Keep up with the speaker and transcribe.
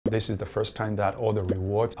This is the first time that all the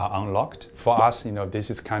rewards are unlocked. For us, this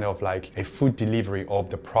is kind of like a full delivery of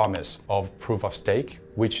the promise of proof of stake,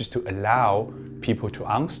 which is to allow people to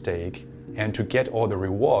unstake and to get all the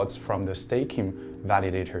rewards from the staking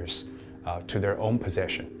validators to their own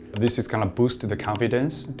possession. This is going to boost the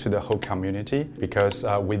confidence to the whole community because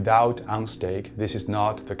without unstake, this is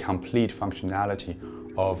not the complete functionality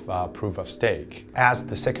of proof of stake. As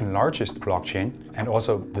the second largest blockchain and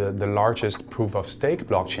also the largest proof of stake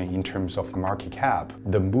blockchain in terms of market cap,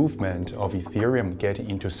 the movement of Ethereum getting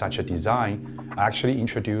into such a design actually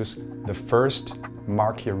introduced the first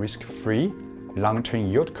market risk-free long-term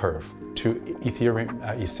yield curve to Ethereum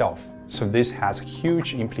itself. So this has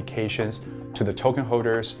huge implications to the token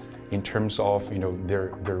holders in terms of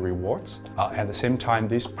their rewards. At the same time,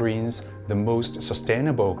 this brings the most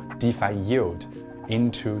sustainable DeFi yield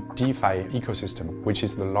into DeFi ecosystem, which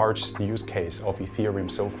is the largest use case of Ethereum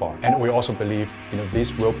so far. And we also believe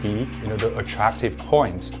this will be the attractive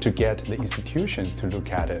points to get the institutions to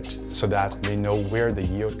look at it so that they know where the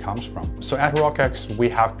yield comes from. So at RockX, we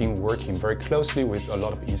have been working very closely with a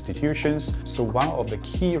lot of institutions. So one of the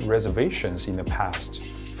key reservations in the past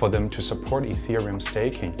for them to support Ethereum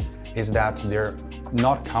staking is that they're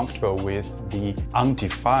not comfortable with the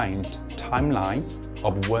undefined timeline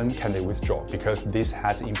of when can they withdraw, because this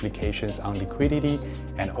has implications on liquidity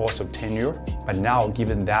and also tenure. But now,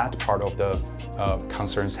 given that part of the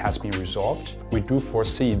concerns has been resolved, we do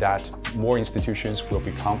foresee that more institutions will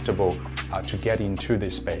be comfortable to get into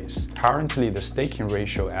this space. Currently, the staking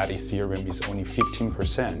ratio at Ethereum is only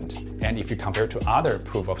 15%. And if you compare to other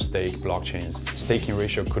proof-of-stake blockchains, staking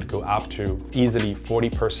ratio could go up to easily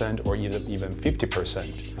 40% or even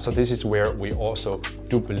 50%. So this is where we also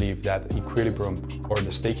do believe that equilibrium or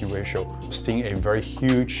the staking ratio is seeing a very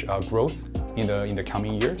huge growth in the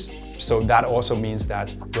coming years. So that also means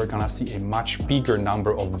that we're gonna see a much bigger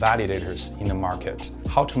number of validators in the market.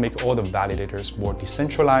 How to make all the validators more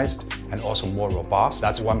decentralized and also more robust.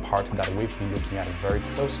 That's one part that we've been looking at very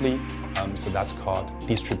closely. So that's called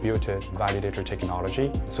distributed validator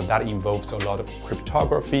technology. So that involves a lot of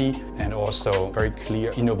cryptography and also very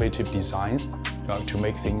clear, innovative designs to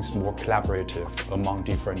make things more collaborative among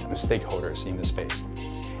different stakeholders in the space.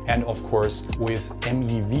 And of course, with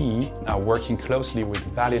MEV working closely with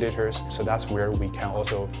validators, so that's where we can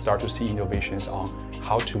also start to see innovations on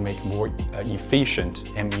how to make more efficient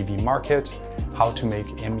MEV market, how to make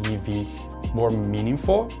MEV more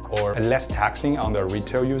meaningful or less taxing on the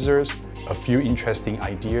retail users. A few interesting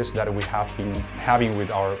ideas that we have been having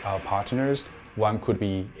with our partners. One could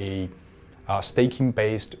be a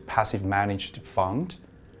staking-based passive managed fund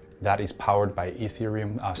that is powered by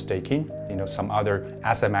Ethereum staking. Some other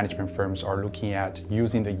asset management firms are looking at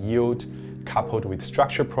using the yield coupled with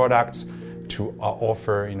structured products to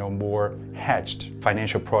offer more hedged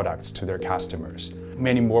financial products to their customers.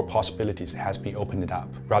 Many more possibilities has been opened up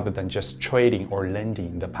rather than just trading or lending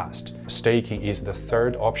in the past. Staking is the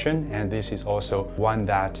third option, and this is also one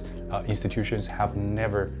that institutions have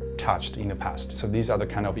never touched in the past. So these are the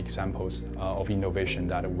kind of examples of innovation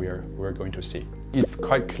that we're going to see. It's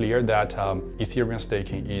quite clear that Ethereum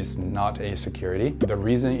staking is not a security. The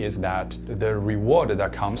reason is that the reward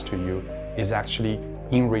that comes to you is actually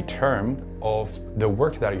in return of the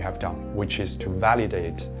work that you have done, which is to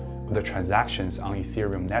validate the transactions on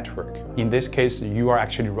Ethereum network. In this case, you are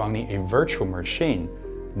actually running a virtual machine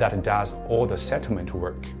that does all the settlement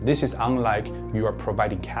work. This is unlike you are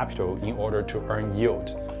providing capital in order to earn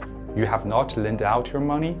yield. You have not lent out your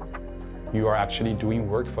money. You are actually doing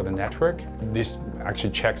work for the network. This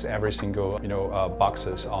actually checks every single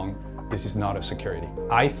boxes on this is not a security.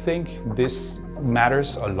 I think this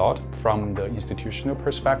matters a lot from the institutional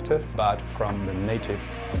perspective, but from the native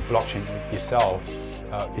blockchain itself,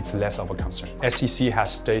 it's less of a concern. SEC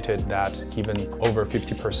has stated that even over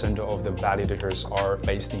 50% of the validators are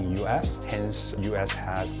based in US, hence US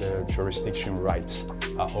has the jurisdiction rights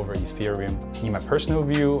over Ethereum. In my personal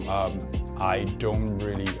view, I don't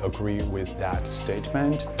really agree with that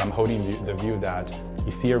statement. I'm holding the view that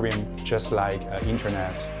Ethereum, just like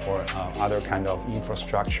internet or other kind of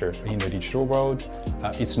infrastructure in the digital world,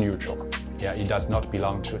 it's neutral. Yeah, it does not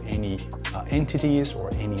belong to any entities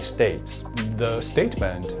or any states. The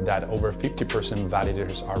statement that over 50%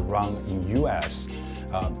 validators are run in US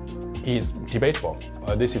is debatable.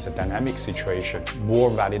 This is a dynamic situation. More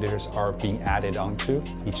validators are being added onto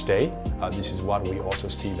each day. This is what we also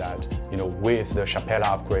see that with the Shapella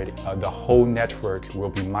upgrade, the whole network will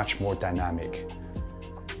be much more dynamic.